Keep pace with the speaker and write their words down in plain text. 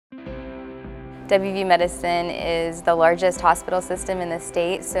WV Medicine is the largest hospital system in the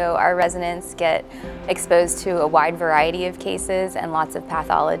state, so our residents get exposed to a wide variety of cases and lots of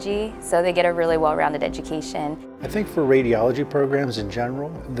pathology, so they get a really well-rounded education. I think for radiology programs in general,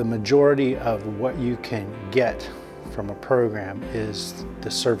 the majority of what you can get from a program is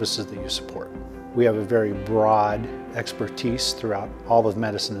the services that you support. We have a very broad expertise throughout all of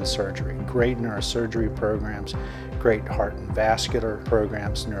medicine and surgery. Great neurosurgery programs, great heart and vascular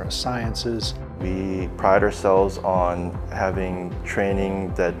programs, neurosciences. We pride ourselves on having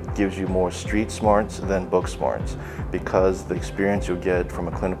training that gives you more street smarts than book smarts, because the experience you'll get from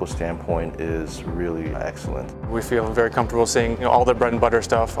a clinical standpoint is really excellent. We feel very comfortable seeing all the bread and butter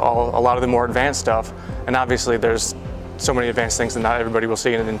stuff, a lot of the more advanced stuff, and obviously there's so many advanced things that not everybody will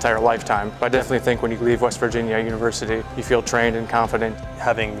see in an entire lifetime. But I definitely think when you leave West Virginia University, you feel trained and confident.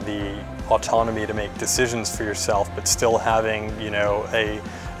 Having the autonomy to make decisions for yourself, but still having,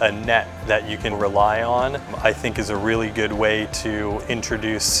 a net that you can rely on, I think is a really good way to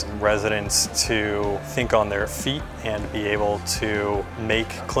introduce residents to think on their feet and be able to make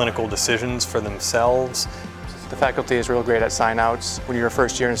clinical decisions for themselves. The faculty is real great at sign-outs. When you're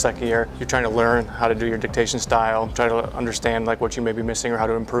first year and second year, you're trying to learn how to do your dictation style, try to understand what you may be missing or how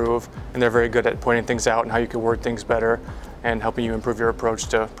to improve. And they're very good at pointing things out and how you can word things better and helping you improve your approach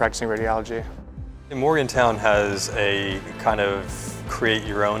to practicing radiology. Morgantown has a kind of create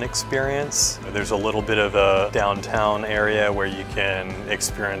your own experience. There's a little bit of a downtown area where you can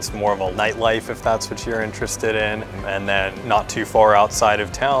experience more of a nightlife if that's what you're interested in. And then not too far outside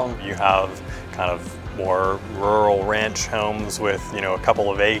of town, you have kind of more rural ranch homes with a couple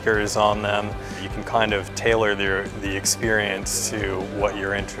of acres on them. You can kind of tailor the experience to what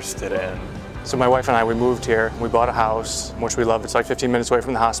you're interested in. So my wife and I, we moved here, we bought a house, which we love. It's like 15 minutes away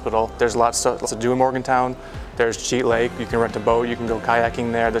from the hospital. There's lots to do in Morgantown. There's Cheat Lake, you can rent a boat, you can go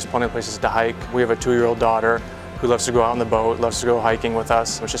kayaking there. There's plenty of places to hike. We have a 2-year-old daughter who loves to go out on the boat, loves to go hiking with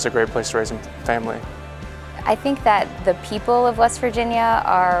us. It's just a great place to raise a family. I think that the people of West Virginia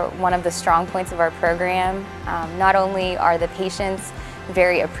are one of the strong points of our program. Not only are the patients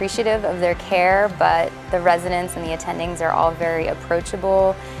very appreciative of their care, but the residents and the attendings are all very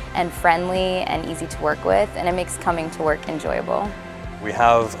approachable and friendly and easy to work with, and it makes coming to work enjoyable. We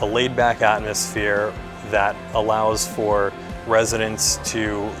have a laid-back atmosphere that allows for residents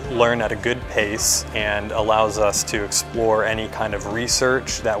to learn at a good pace and allows us to explore any kind of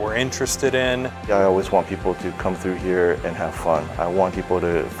research that we're interested in. I always want people to come through here and have fun. I want people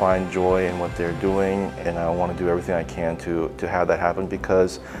to find joy in what they're doing, and I want to do everything I can to have that happen,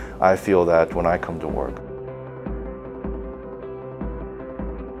 because I feel that when I come to work.